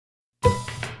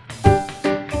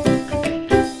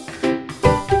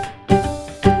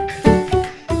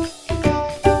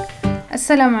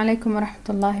السلام عليكم ورحمة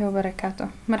الله وبركاته.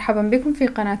 مرحبا بكم في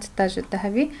قناة التاج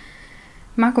الذهبي.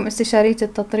 معكم استشارية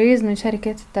التطريز من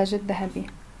شركة التاج الذهبي.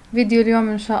 فيديو اليوم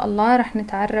إن شاء الله رح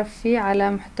نتعرف فيه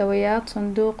على محتويات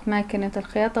صندوق ماكنة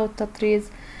الخياطة والتطريز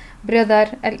براذر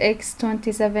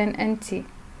LX27NT.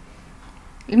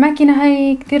 الماكينة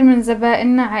هاي كثير من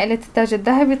زبائننا عائلة التاج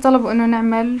الذهبي طلبوا إنه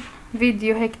نعمل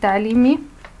فيديو هيك تعليمي،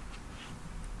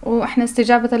 واحنا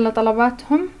استجابة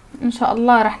لطلباتهم ان شاء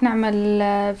الله رح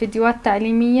نعمل فيديوهات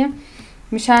تعليمية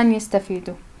مشان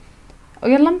يستفيدوا.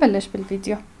 ويلا نبلش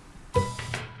بالفيديو.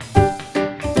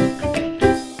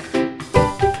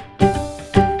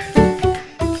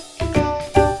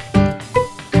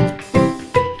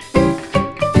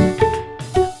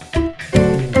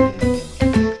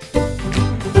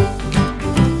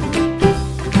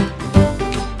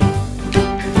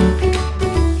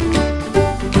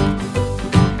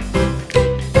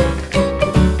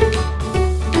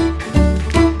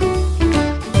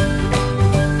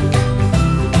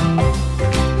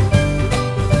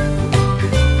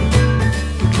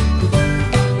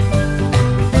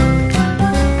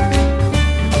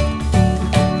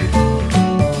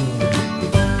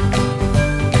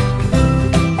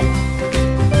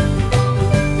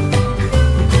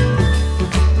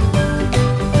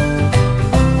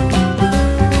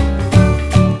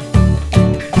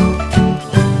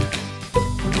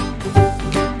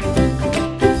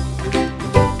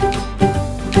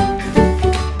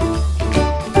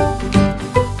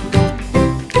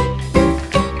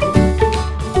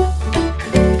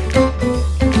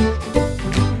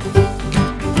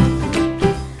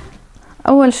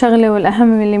 أول شغلة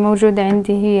والأهم اللي موجودة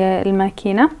عندي هي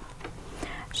الماكينة.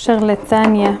 الشغلة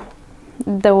الثانية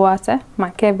الدواسة مع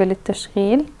كابل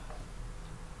التشغيل.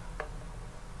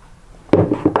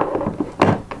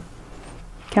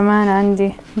 كمان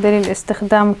عندي دليل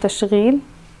استخدام وتشغيل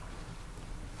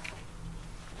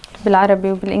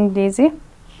بالعربي وبالإنجليزي.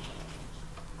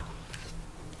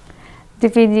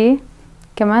 DVD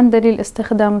كمان دليل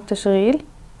استخدام وتشغيل.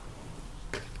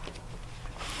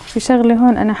 في شغلة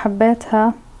هون أنا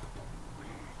حبيتها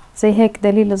زي هيك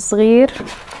دليل صغير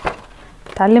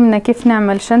تعلمنا كيف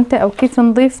نعمل شنطة أو كيف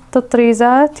نضيف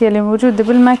التطريزات يلي موجودة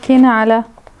بالماكينة على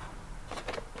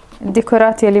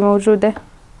الديكورات يلي موجودة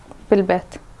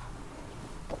بالبيت.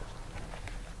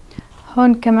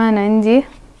 هون كمان عندي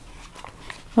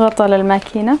غطا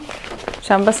للماكينة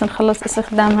عشان بس نخلص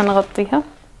استخدامها نغطيها.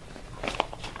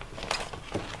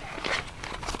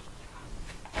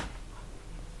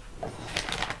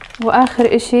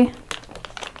 واخر اشي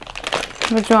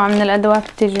مجموعة من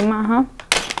الادوات بتيجي معها،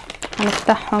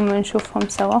 هنفتحهم ونشوفهم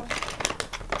سوا.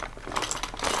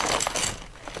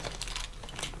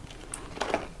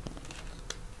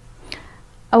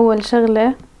 اول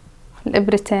شغلة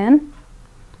الابرتين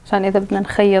عشان اذا بدنا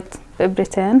نخيط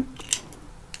بابرتين،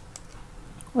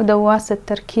 ودواسة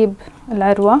تركيب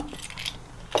العروة،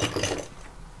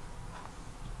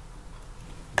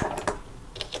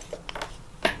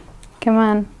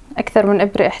 كمان أكثر من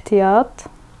إبرة احتياط،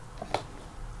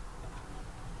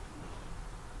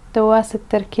 دواسة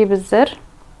تركيب الزر،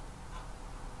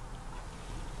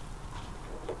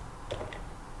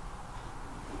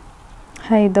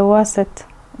 هاي دواسة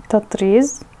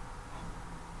تطريز،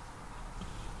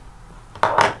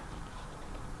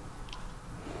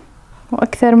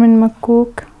 وأكثر من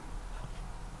مكوك،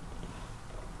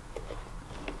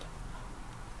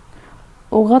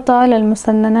 وغطاء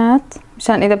للمسننات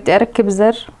مشان إذا بدي أركب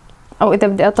زر أو إذا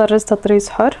بدي أطرز تطريز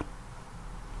حر،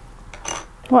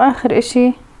 وآخر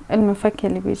إشي المفك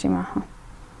اللي بيجي معها.